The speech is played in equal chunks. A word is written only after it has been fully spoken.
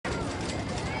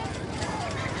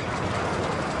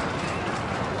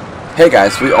Hey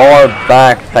guys, we are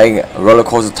back playing Roller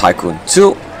Coaster Tycoon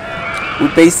 2.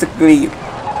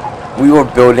 We were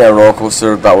building a roller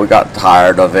coaster, but we got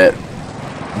tired of it.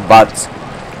 But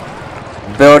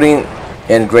building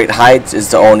in great heights is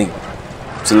the only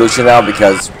solution now,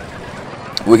 because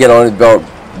we can only build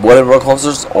wooden roller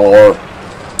coasters or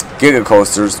Giga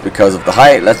coasters because of the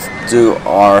height. Let's do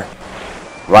our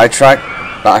ride track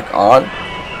back on.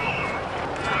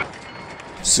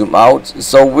 Zoom out.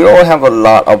 So we don't have a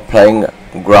lot of playing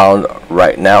ground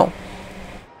right now.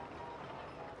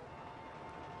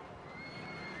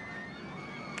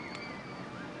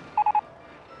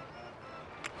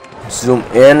 Zoom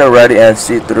in already and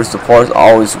see through the supports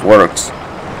always works.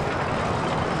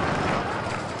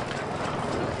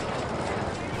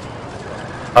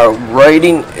 Our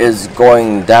rating is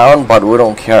going down, but we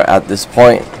don't care at this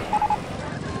point.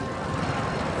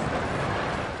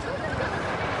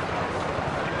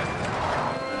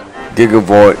 Giga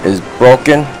board is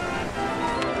broken.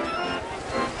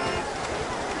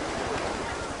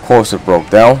 Course it broke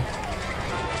down.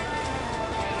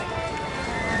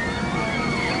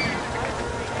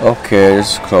 Okay,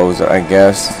 let's close it, I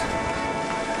guess.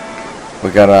 We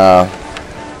gotta.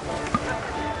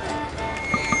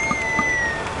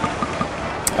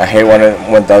 I hate when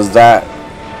it does that.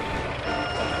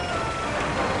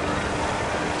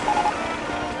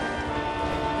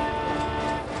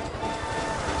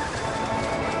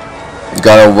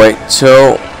 Gotta wait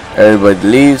till everybody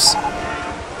leaves.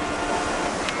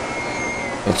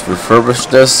 Let's refurbish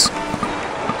this.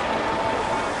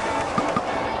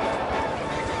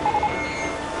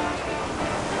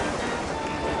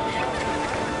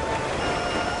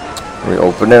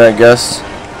 Reopen it, I guess.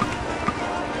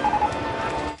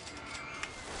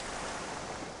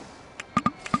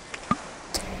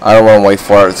 I don't want to wait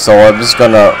for it, so I'm just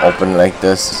gonna open it like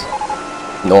this.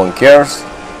 No one cares.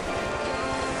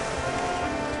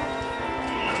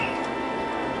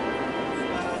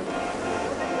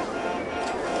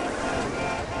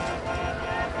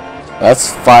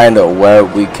 Let's find out where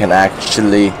we can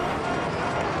actually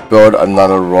build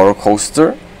another roller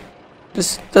coaster.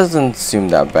 This doesn't seem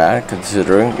that bad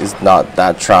considering it's not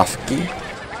that trafficy.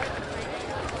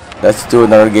 Let's do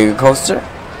another Giga coaster.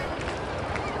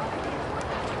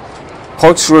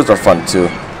 Corkscrews are fun too,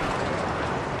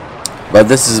 but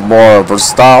this is more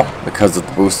versatile because of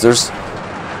the boosters.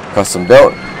 Custom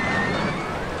built.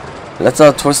 Let's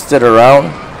twist it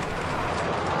around.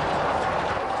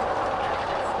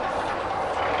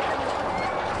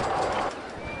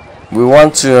 We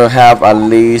want to have at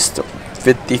least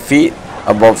 50 feet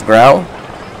above ground.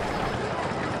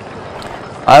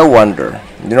 I wonder,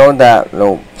 you know that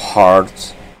little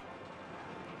part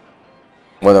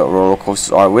where the roller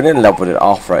coasters are? We didn't level it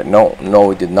off, right? No,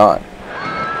 we did not.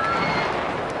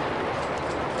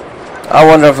 I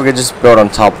wonder if we could just build on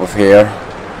top of here.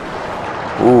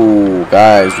 Ooh,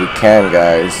 guys, we can,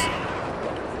 guys.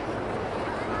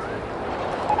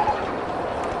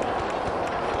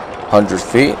 $100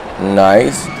 feet,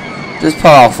 nice. Just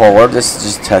power forward. This is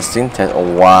just testing.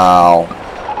 Oh, wow.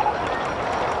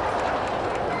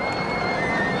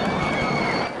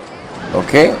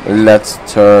 Okay, let's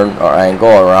turn our angle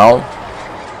around.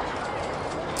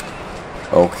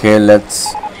 Okay,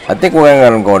 let's. I think we're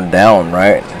gonna go down,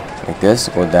 right? Like this.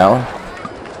 Go down.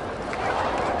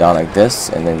 Down like this,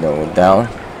 and then go down.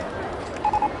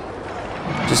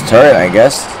 Just turn it, I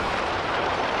guess.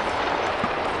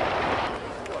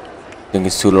 Think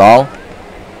it's too long.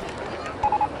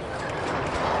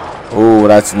 Oh,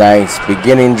 that's nice.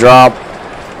 Beginning drop.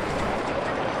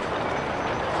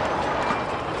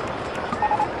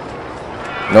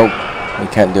 Nope, we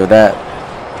can't do that.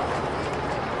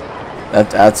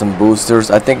 Let's add some boosters.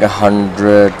 I think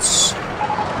 100.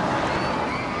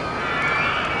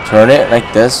 Turn it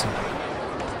like this.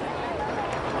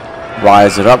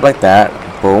 Rise it up like that.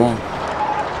 Boom.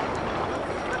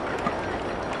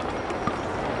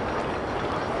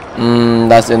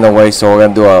 That's in the way, so we're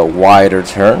gonna do a wider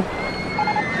turn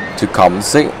to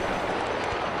compensate.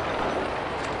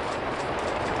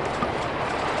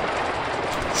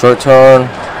 Short turn,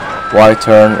 wide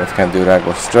turn. If you can't do that,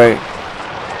 go straight.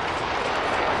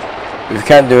 If you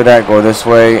can't do that, go this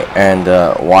way and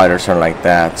wider turn like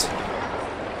that.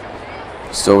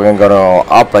 So we're gonna go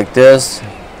up like this.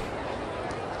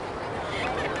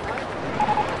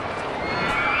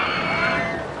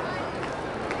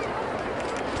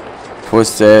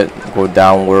 Twist it, go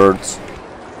downwards.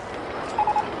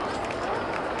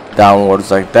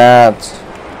 Downwards like that.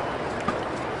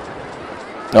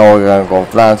 No, we're gonna go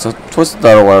flat, so twist it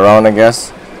the other way around, I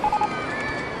guess.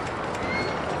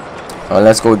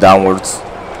 Let's go downwards.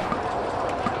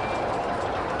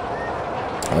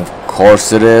 Of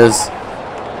course it is.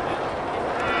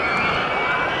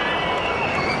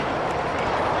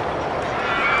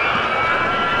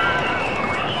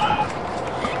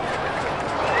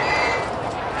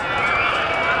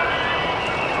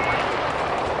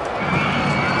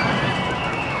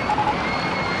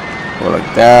 Go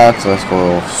like that. So let's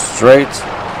go straight.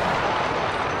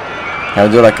 Can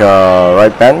we do like a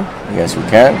right bend? Yes, we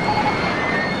can.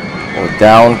 Go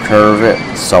down, curve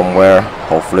it somewhere.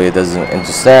 Hopefully it doesn't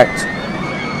intersect.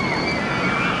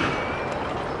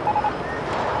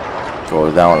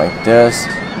 Go down like this.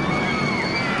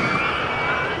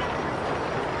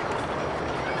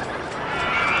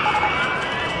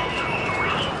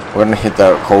 We're gonna hit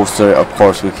that coaster, of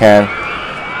course we can.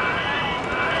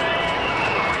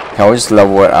 Can we just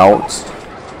level it out?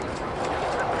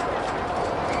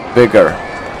 Bigger.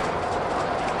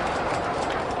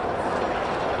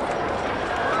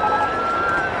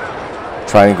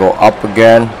 Trying to go up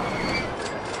again.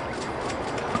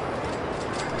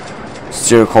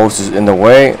 Steer coaster's in the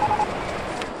way.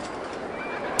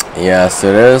 Yes,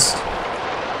 it is.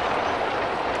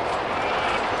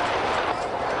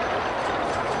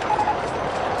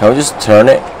 Can we just turn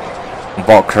it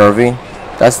without curving?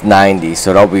 That's 90,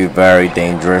 so that'll be very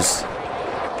dangerous.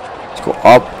 Let's go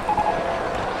up.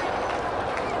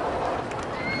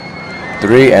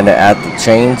 3 and then add the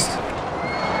chains.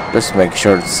 Just make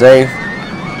sure it's safe.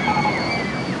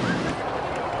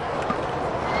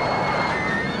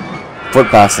 Foot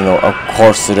passing, of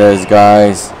course it is,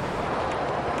 guys.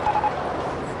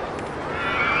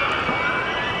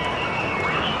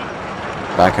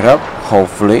 Back it up,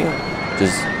 hopefully.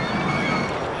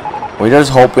 We're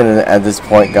just hoping at this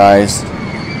point, guys.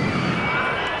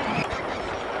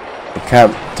 We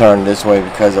can't turn this way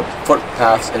because of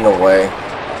footpaths in the way.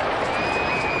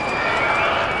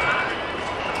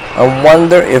 I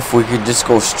wonder if we could just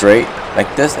go straight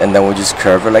like this and then we just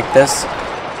curve it like this.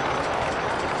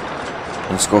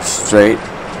 Let's go straight,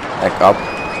 like up.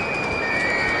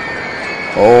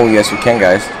 Oh yes, we can,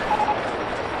 guys.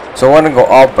 So we're gonna go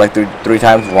up like three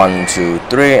times. 1, 2,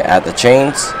 3. Add the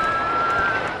chains.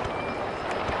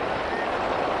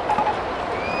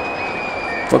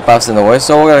 Footpaths in the way,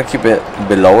 so we're gonna keep it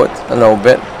below it a little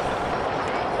bit.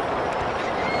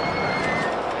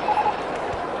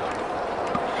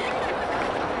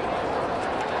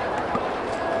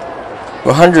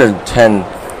 We're 110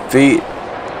 feet.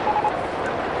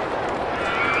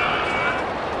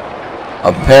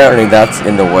 Apparently that's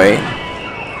in the way.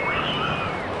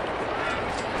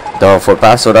 The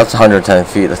footpath, so that's 110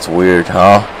 feet. That's weird,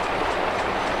 huh?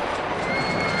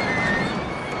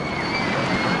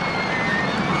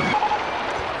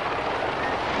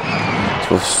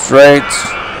 Go straight.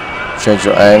 Change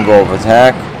your angle of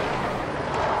attack.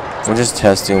 We're just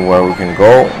testing where we can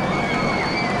go.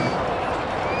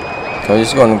 So I'm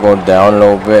just gonna go down a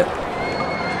little bit.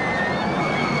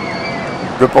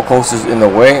 Ripple coaster's in the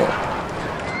way.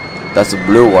 That's a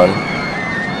blue one.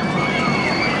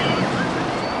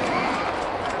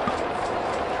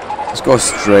 Let's go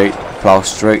straight. Plow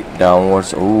straight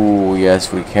downwards. Oh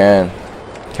yes, we can.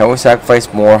 Can we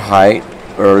sacrifice more height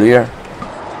earlier?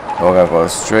 We're gonna go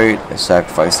straight and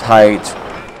sacrifice height.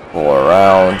 Go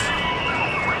around.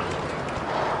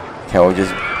 Can we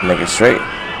just make it straight?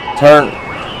 Turn.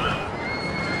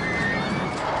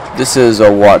 This is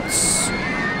a what?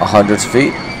 100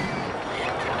 feet.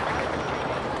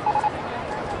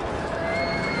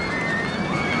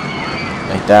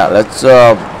 Like that. Let's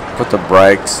put the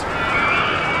brakes.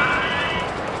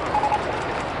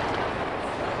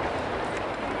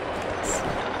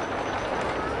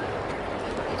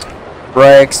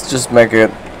 Brakes, just make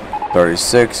it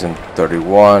 36 and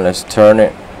 31. Let's turn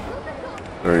it.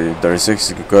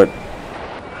 36 is good.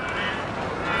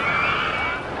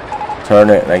 Turn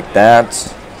it like that.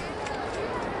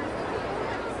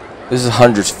 This is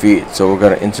 100 feet, so we're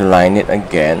gonna interline it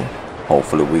again.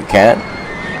 Hopefully we can.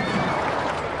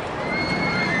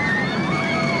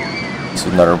 So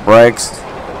another brakes.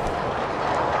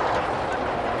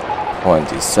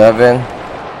 27.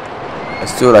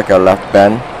 Let's do like a left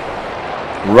bend.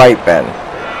 Right bend.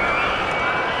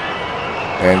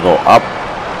 And go up.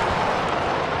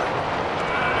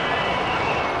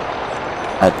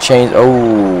 I change.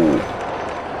 Oh,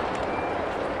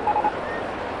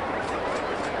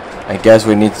 I guess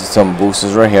we need some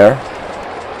boosters right here.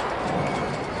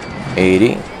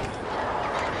 80.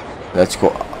 Let's go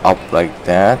up like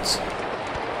that.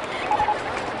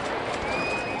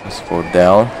 Let's go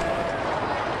down.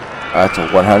 To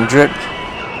 100.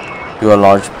 Do a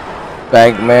large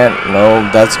bagman. No,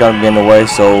 that's gonna be in the way,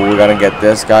 so we're gonna get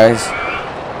this, guys.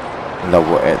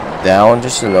 Lower it down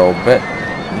just a little bit,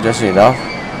 just enough.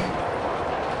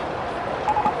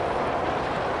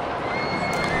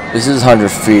 This is 100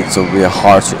 feet, so it'll be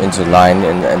hard to interline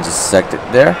and just sect it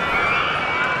there.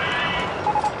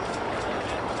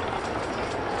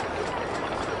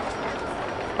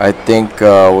 I think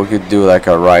we could do like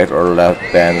a right or left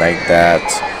bend like that.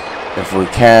 If we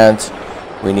can't,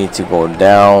 we need to go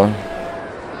down.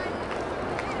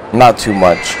 Not too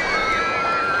much.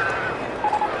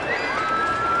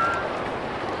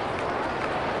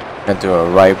 Can do a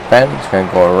right bend. Can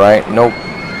go right. Nope.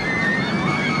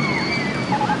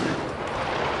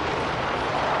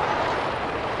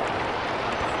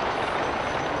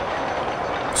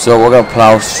 So we're gonna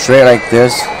plow straight like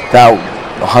this. That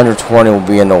 120 will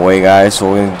be in the way, guys.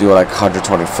 So we're gonna do like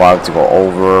 125 to go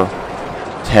over,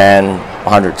 10,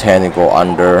 110 to go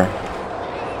under.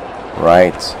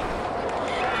 Right.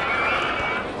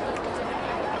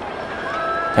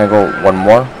 Can I go one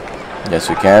more? Yes,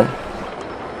 we can.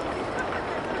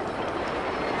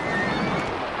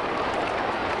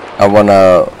 I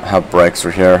wanna have brakes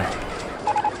right here.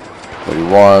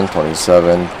 31,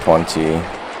 27, 20.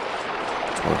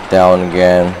 Go down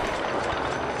again.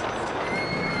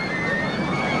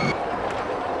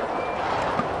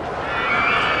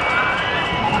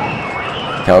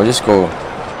 Can we just go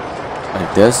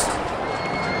like this?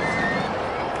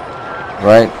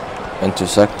 Right?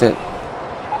 Intersect it.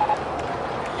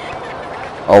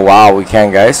 Oh wow, we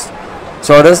can, guys.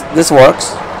 So this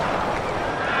works.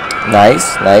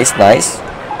 Nice, nice, nice.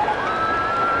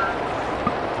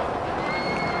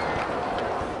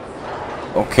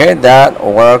 Okay, that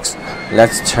works.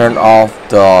 Let's turn off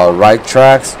the right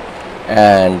tracks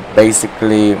and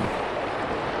basically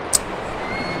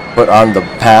put on the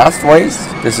pathways.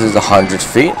 This is 100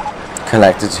 feet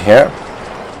connected to here.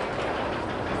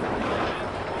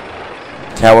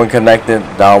 Can we connect it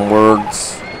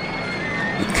downwards?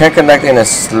 You can't connect in a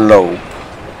slope.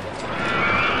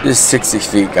 This is 60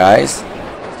 feet, guys.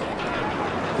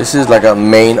 This is like a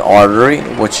main artery,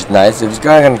 which is nice. If you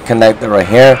guys can connect it right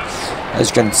here, as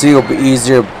you can see, it'll be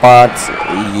easier, but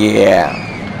yeah.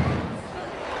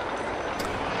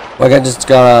 We're just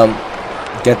gonna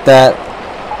get that,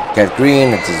 get green,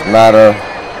 it doesn't matter.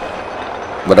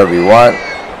 Whatever you want.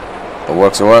 It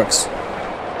works, it works.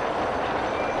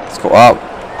 Let's go up.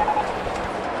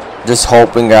 Just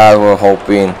hoping, guys, we're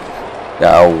hoping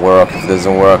that'll work. If it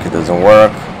doesn't work, it doesn't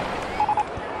work.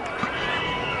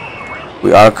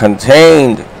 We are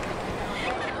contained.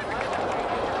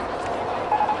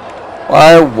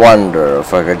 I wonder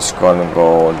if I could just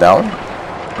go down.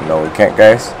 No, we can't,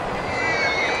 guys.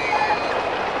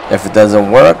 If it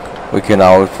doesn't work, we can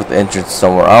always put the entrance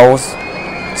somewhere else.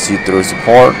 See-through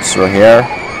supports right here.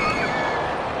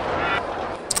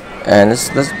 And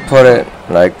let's put it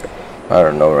like, I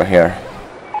don't know, right here.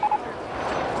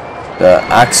 The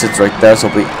exits right there, so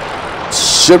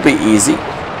should be easy,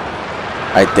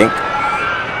 I think.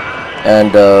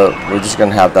 And we're just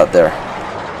gonna have that there.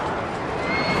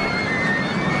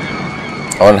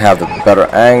 I want to have the better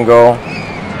angle.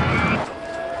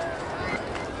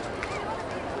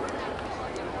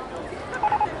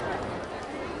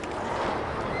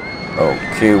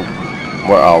 Okay,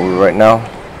 where are we right now?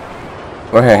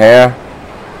 We're here.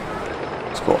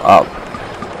 Let's go up.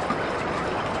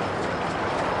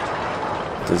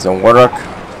 Doesn't work.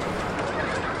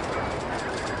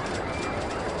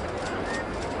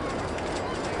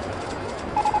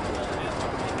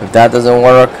 If that doesn't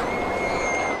work,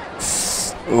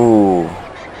 ooh,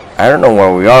 I don't know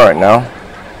where we are right now.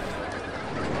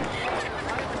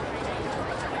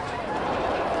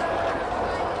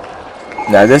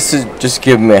 Now this is just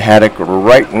giving me a headache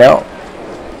right now.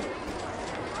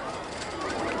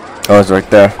 Oh, it's right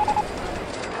there.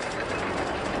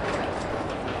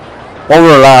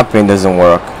 Overlapping doesn't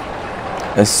work.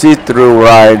 And see-through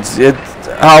rides, it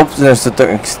helps in a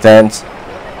certain extent.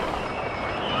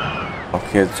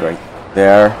 Okay, it's right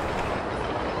there.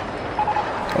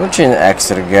 I'm gonna change the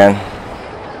exit again.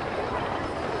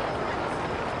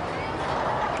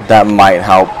 That might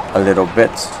help a little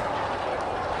bit.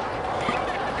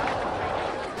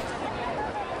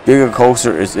 Giga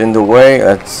coaster is in the way.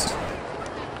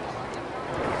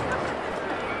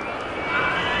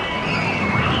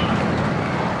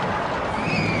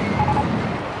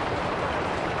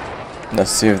 Let's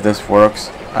see if this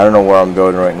works. I don't know where I'm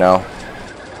building right now.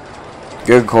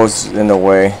 Giga coaster is in the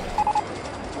way.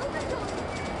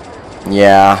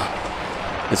 Yeah,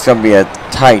 it's gonna be a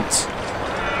tight.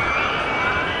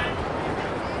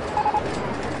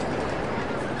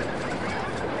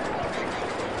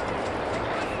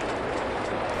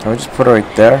 Can we just put it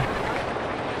right there?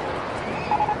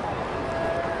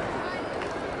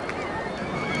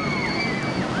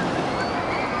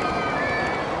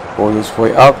 Go this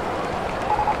way up.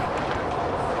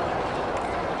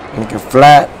 make it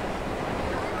flat.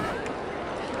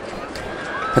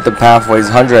 Put the pathways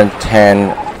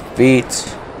 110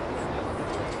 feet.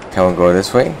 Can we go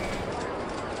this way?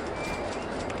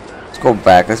 Let's go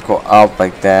back. Let's go up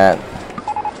like that.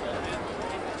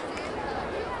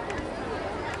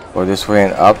 Go this way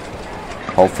and up.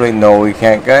 Hopefully, no, we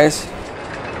can't, guys.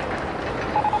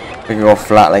 We can go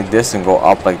flat like this and go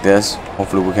up like this.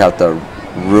 Hopefully, we have the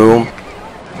room.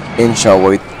 Inch our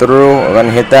way through. We're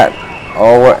gonna hit that.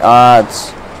 Oh, we're at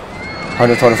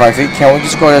 125 feet. Can we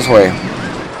just go this way?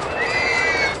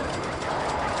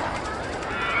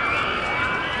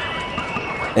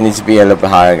 It needs to be a little bit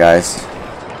higher, guys.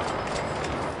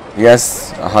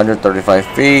 Yes, 135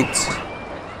 feet.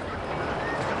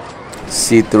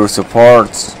 See-through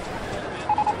supports.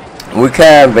 We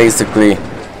can basically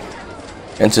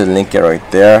interlink it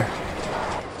right there.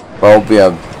 But it will be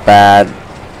a bad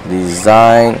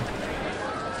design.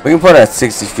 We can put it at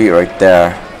 60 feet right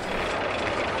there.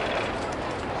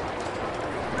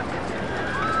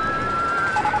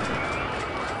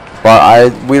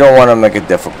 But we don't want to make it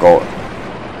difficult.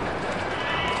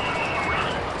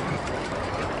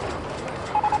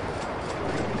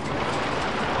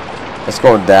 Let's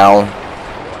go down.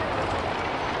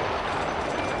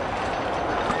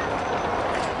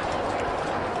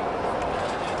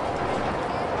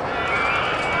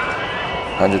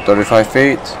 $135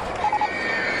 feet.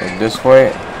 And this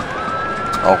way.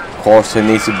 Of course, it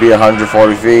needs to be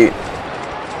 140 feet.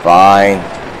 Fine.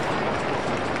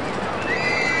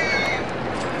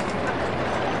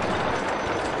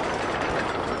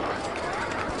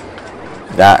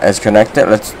 That is connected.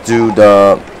 Let's do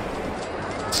the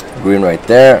green right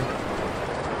there.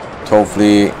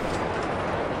 Hopefully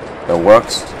it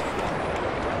works.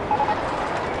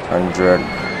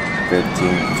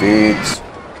 115 feet.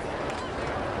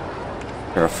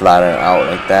 Gonna flatten it out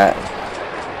like that.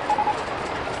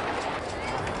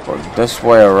 Go this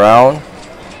way around.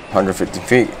 150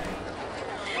 feet.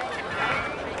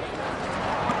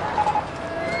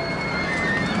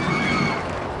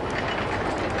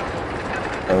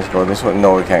 Let's go this way.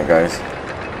 No, we can't, guys.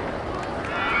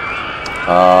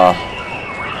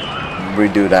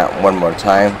 Redo that one more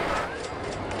time.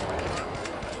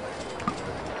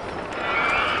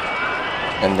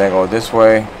 And then go this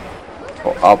way.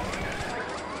 Go up.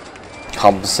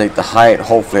 Compensate the height.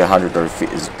 Hopefully 130 feet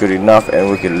is good enough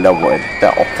and we can level it.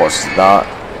 That of course not.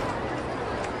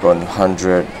 Going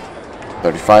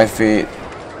 135 feet.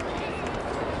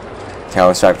 Can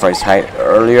we sacrifice height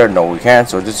earlier? No, we can't.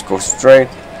 So just go straight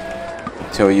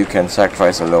until you can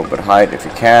sacrifice a little bit height. If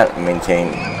you can't,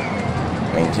 maintain.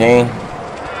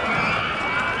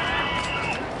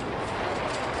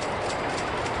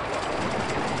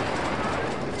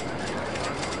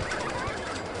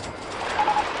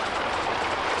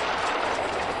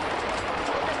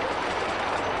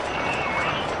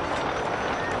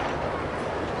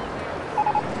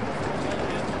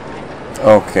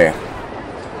 Okay.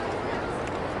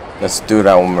 Let's do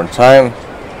that one more time.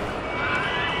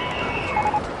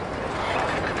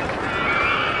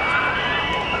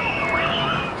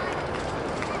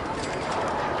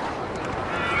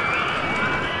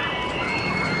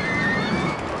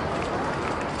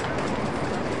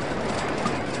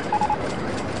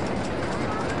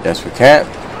 Yes, we can.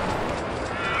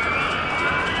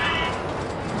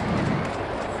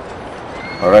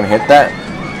 We're gonna hit that.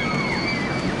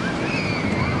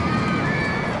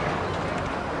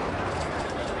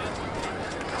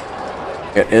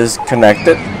 It is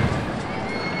connected.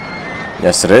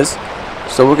 Yes, it is.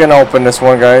 So we're gonna open this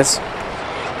one, guys.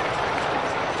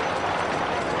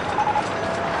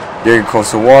 Giga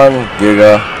Coaster 1,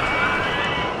 Giga.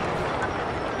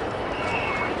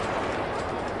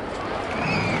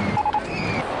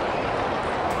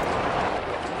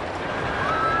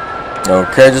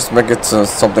 Okay, just make it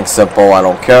something simple. I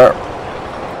don't care.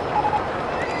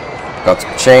 Got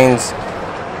some chains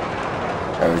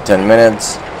every 10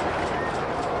 minutes.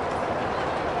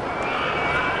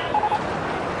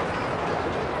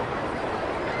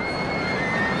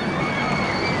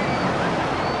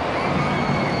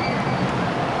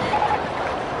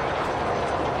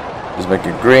 Just make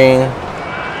it green.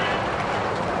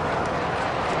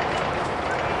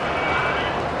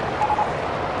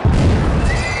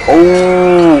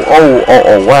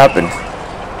 Oh, what happened?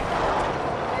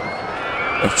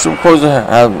 It's supposed to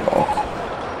have. Okay.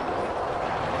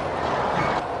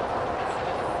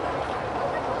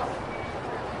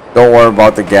 Don't worry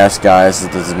about the gas, guys.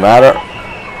 It doesn't matter.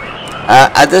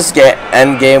 At this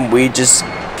end game, we just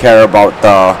care about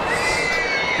the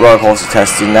roller coaster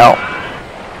testing now.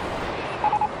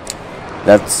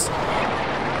 Let's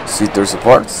see through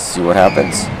supports, see what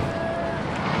happens.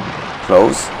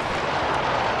 Close.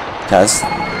 Test.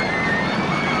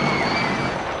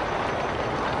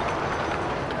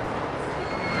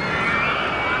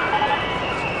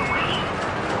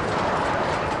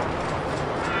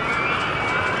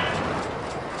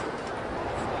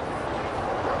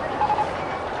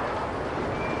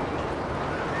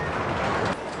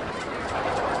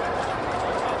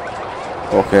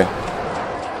 Okay.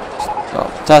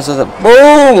 Test it.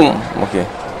 Boom. Okay.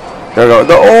 There we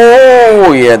go.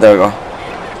 Oh yeah, there we go.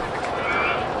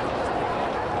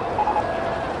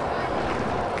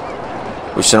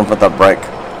 We shouldn't put that brake.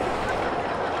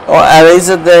 Oh, at least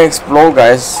it didn't explode,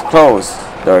 guys. Close.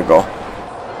 There we go.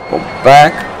 Go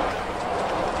back.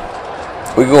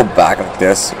 We go back like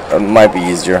this. It might be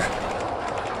easier.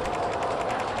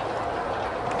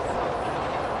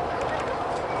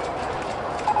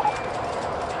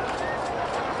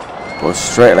 Go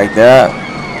straight like that.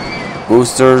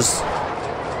 Boosters.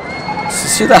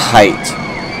 See the height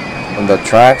on the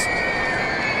tracks.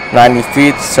 90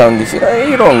 feet, 70 feet.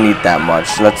 You don't need that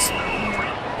much. Let's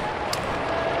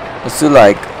do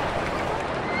like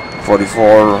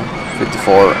 44,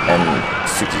 54, and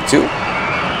 62.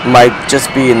 Might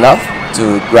just be enough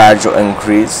to gradual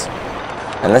increase.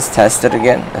 And let's test it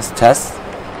again. Let's test.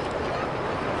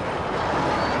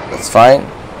 That's fine.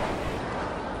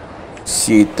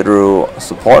 See through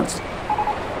support.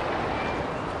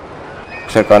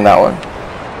 Click on that one.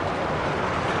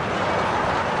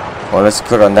 Well, let's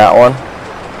click on that one.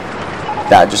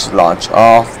 That just launched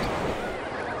off.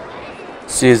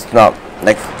 See, it's not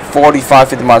like 45,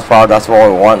 50 miles per hour. That's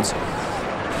what we want.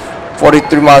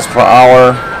 43 miles per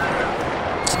hour.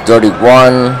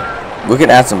 31. We can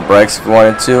add some brakes if we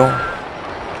wanted to.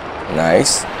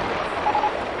 Nice.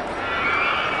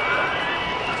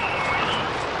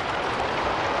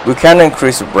 We can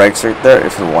increase the brakes right there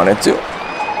if we wanted to.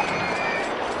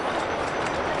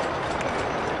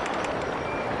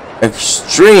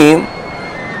 Extreme.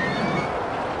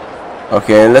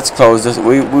 Okay, let's close this.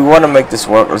 We want to make this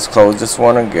work. Let's close this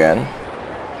one again.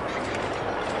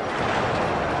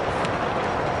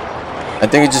 I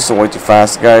think it's just way too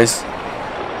fast, guys.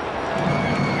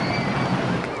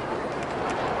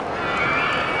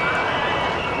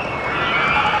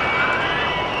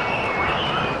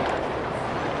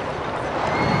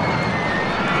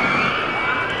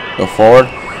 Go forward.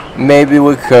 Maybe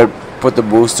we could put the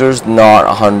boosters not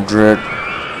 100.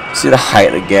 See the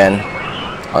height again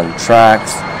on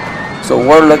tracks. So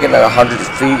we're looking at 100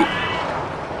 feet,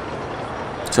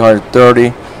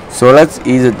 230. So let's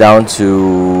ease it down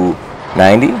to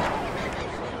 90.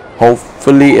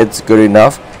 Hopefully it's good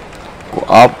enough. Go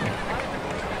up.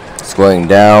 It's going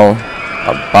down.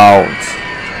 About.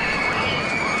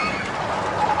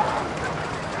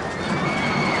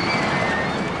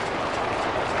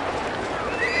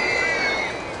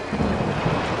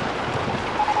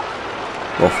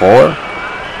 Go forward.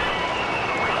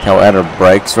 Can we add our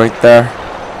brakes right there?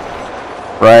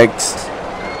 Brakes.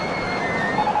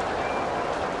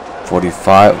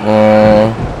 45.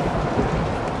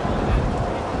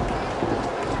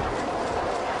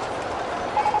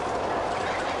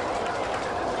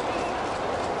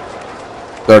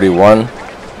 31.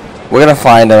 We're gonna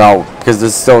find it out because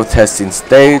this is still a testing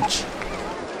stage.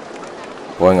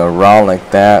 Going around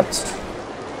like that.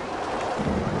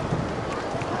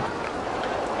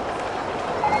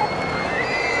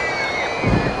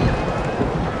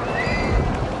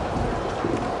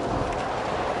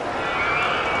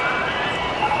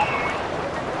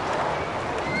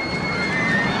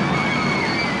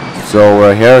 So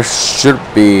right here should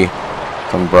be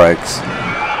some brakes.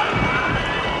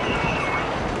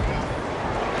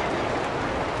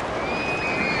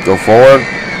 Go forward.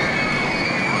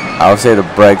 I would say the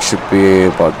brakes should be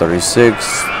about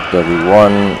 36,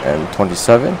 31, and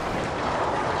 27.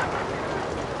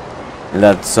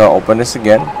 Let's open this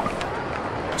again.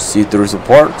 See through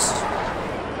supports.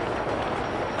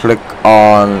 Click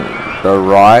on the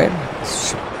ride. This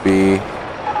should be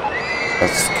a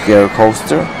scare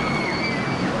coaster.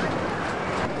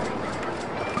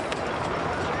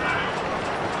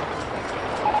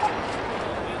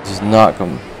 This is not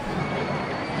come.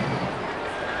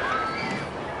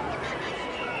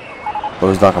 Oh,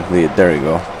 it's not completed. There you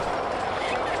go.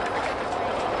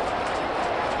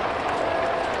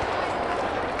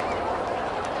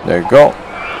 There you go.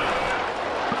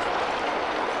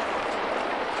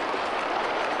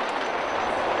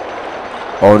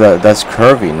 Oh, that's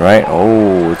curving, right?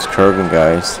 Oh, it's curving,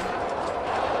 guys.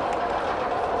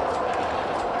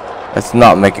 Let's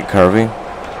not make it curving.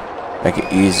 Make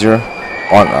it easier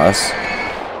on us.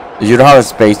 If you don't have a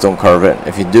space, don't curve it.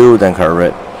 If you do, then curve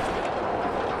it.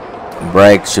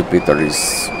 Brake should be 30.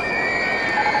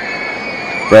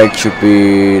 Brake should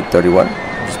be 31.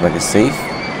 Just make it safe.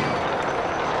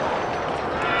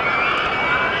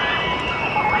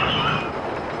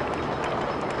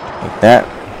 Like that.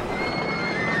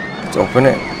 Let's open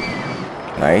it.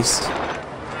 Nice.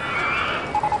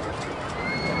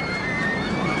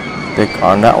 Stick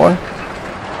on that one.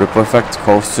 Ripple effect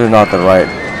coaster, not the right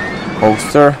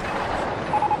coaster.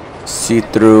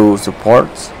 See-through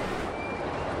supports.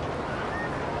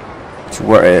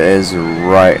 Where it is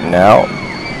right now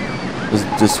is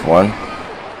this one.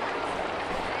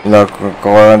 Look, we're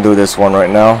going to do this one right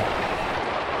now.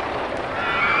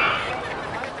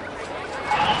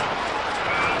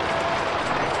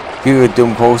 Giga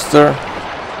Doom coaster.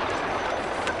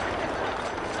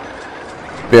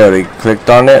 Barely clicked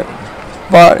on it,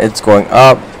 but it's going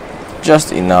up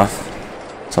just enough.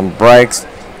 Some brakes.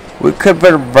 We could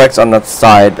put brakes on that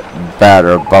side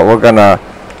better, but we're gonna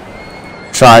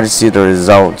try to see the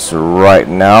results right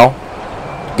now.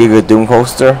 Giga Doom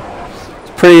coaster.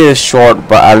 It's pretty short,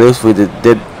 but at least we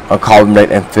did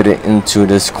accommodate and fit it into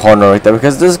this corner right there,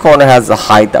 because this corner has the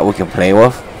height that we can play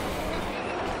with.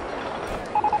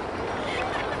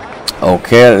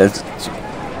 Okay, let's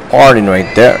parting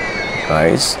right there.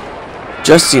 Nice.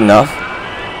 Just enough.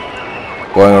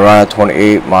 Going around at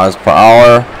 28 miles per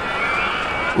hour.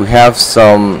 We have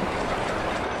some,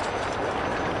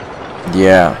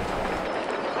 yeah,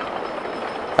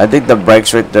 I think the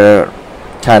brakes right there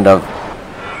kind of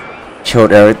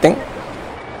killed everything.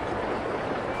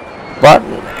 But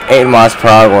 8 miles per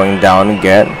hour going down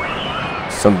again.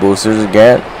 Some boosters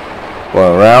again.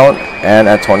 Going around and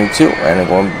at 22 and then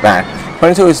going back.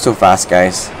 22 is too fast,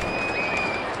 guys.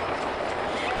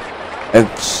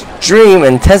 Extreme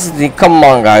intensity. Come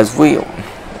on, guys.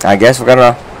 I guess we're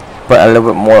gonna put a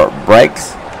little bit more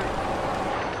brakes.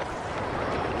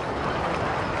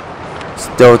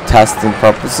 Still testing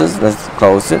purposes. Let's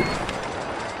close it.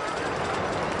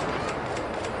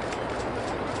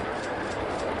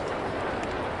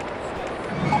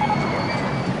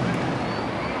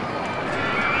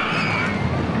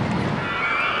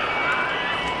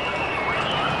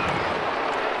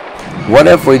 What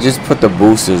if we just put the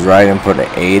boosters right and put an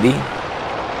 80?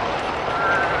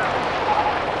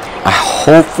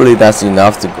 Hopefully that's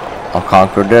enough to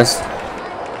conquer this.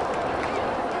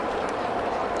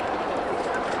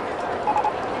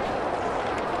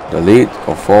 Delete,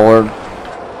 go forward.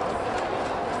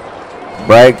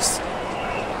 Brakes.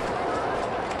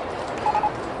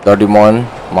 31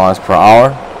 miles per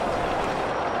hour.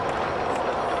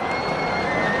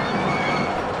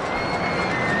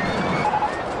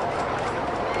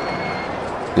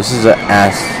 This is an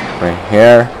S right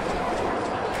here.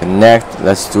 Connect.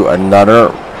 Let's do another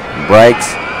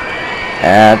brakes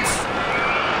at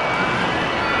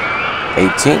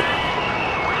 18.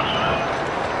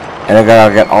 And I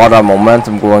gotta get all that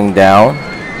momentum going down.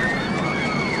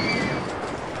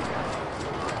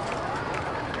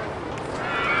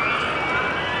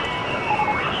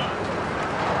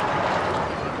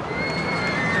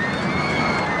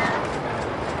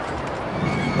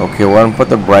 Okay, we're gonna put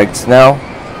the brakes now.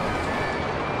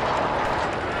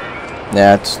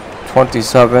 That's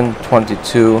 27,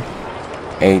 22,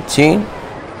 18.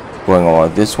 Going all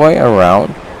this way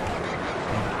around.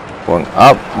 Going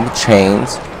up with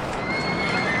chains.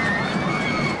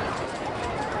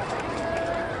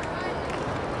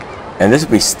 And this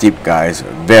will be steep, guys.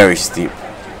 Very steep.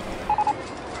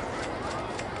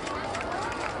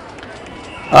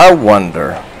 I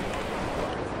wonder,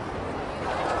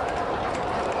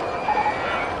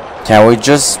 can we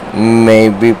just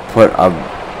maybe put a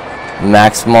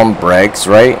maximum brakes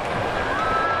right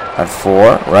at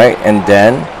 4, right? And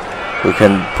then we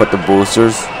can put the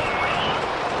boosters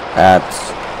at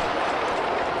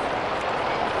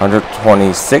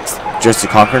 126 just to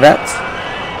conquer that.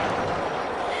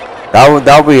 That would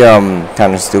be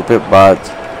kind of stupid, but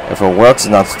if it works,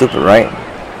 it's not stupid, right?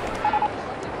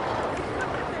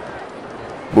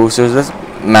 Boosters, let's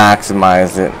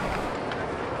maximize it.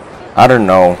 I don't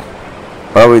know,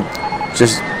 probably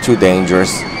just too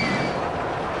dangerous.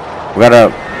 We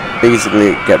gotta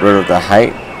basically get rid of the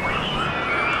height.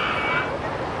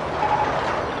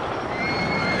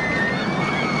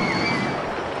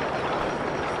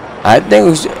 I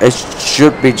think it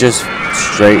should be just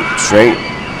straight,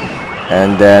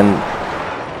 and then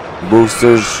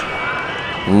boosters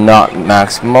not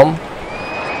maximum,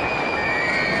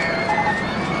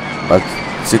 but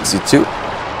 62.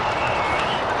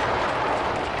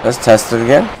 Let's test it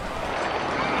again.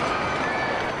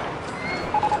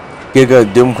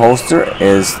 Giga Doom coaster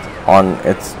is on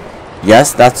its,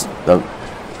 yes, that's the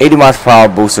 80 miles per hour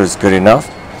booster is good enough.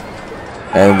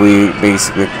 and we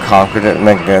basically conquered it,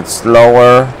 making it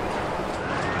slower.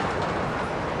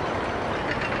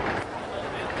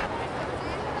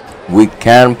 We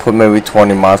can put maybe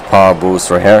 20 miles per hour boost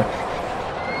right here,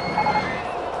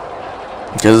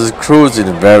 because it's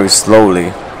cruising very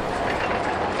slowly.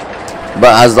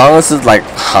 But as long as it's like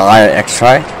high and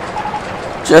extra,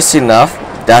 just enough.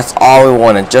 That's all we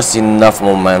wanted, just enough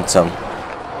momentum.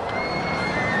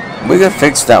 We can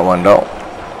fix that one though.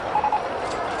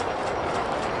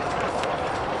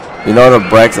 You know the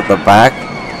brakes at the back?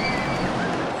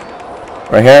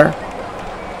 Right here?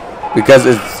 Because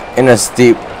it's in a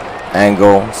steep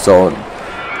angle, so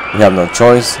we have no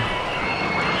choice.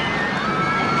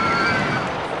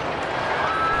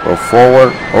 Go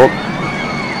forward. Oh,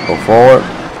 go forward.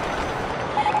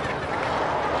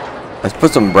 Let's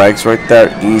put some brakes right there.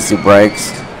 Easy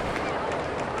brakes.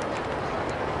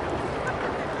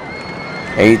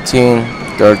 18,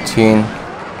 13,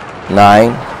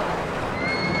 9.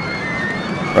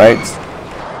 Right?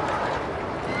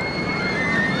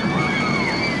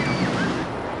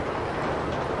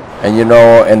 And you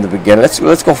know, in the beginning,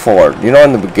 let's go forward. You know,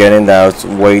 in the beginning, that was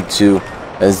way too.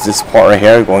 Is this part right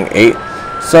here going 8?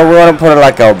 So we want to put it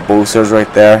like our boosters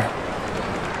right there.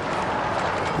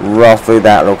 Roughly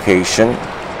that location.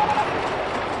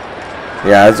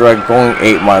 Yeah, it's like going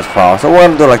 8 miles per hour. So we're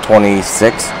gonna do like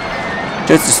 26,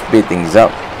 just to speed things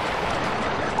up.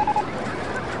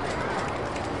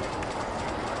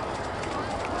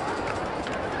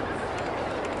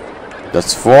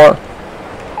 That's 4.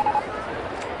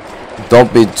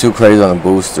 Don't be too crazy on the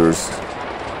boosters.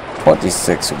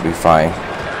 26 will be fine.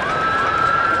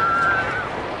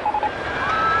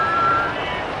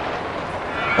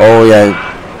 Oh yeah.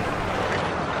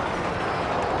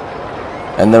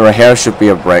 And then right here should be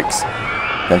a brakes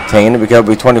container, because it'll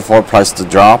be 24 plus the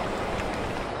drop,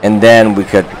 and then we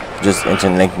could just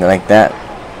interlink like that.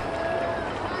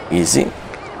 Easy.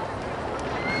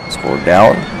 Let's go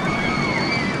down.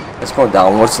 Let's go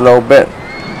downwards a little bit.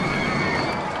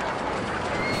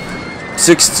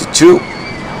 62.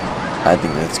 I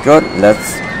think that's good.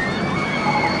 Let's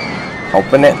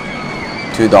open it.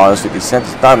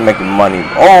 $2.50. Not making money.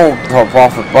 Oh, for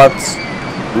profit, but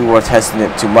we were testing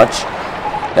it too much.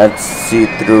 Let's see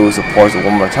through supports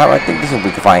one more time. I think this will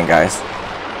be fine, guys.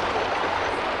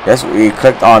 Yes, we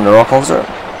clicked on the roller coaster.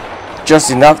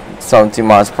 Just enough. 17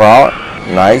 miles per hour.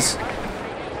 Nice.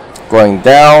 Going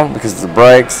down because of the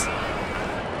brakes.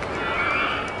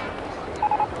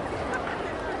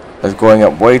 It's going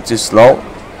up way too slow.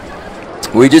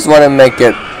 We just want to make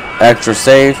it extra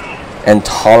safe and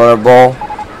tolerable.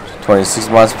 26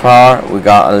 miles per hour. We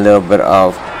got a little bit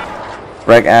of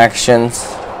brake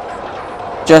actions.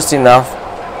 Just enough,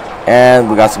 and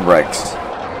we got some brakes.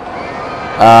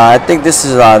 I think this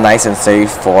is nice and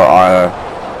safe for our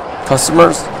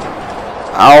customers.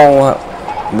 I'll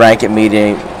rank it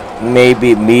medium,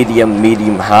 maybe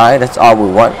medium high. That's all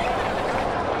we want.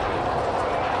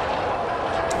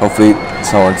 Hopefully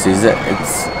someone sees it.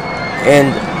 It's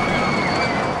in,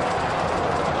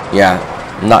 yeah,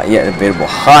 not yet available.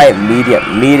 High,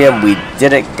 medium. We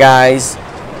did it, guys.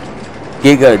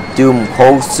 Giga Doom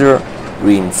coaster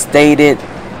reinstated.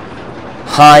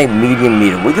 High,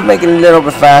 medium. We can make it a little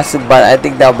bit faster, but I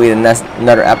think that'll be the next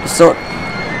another episode,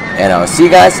 and I'll see you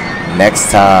guys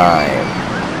next time.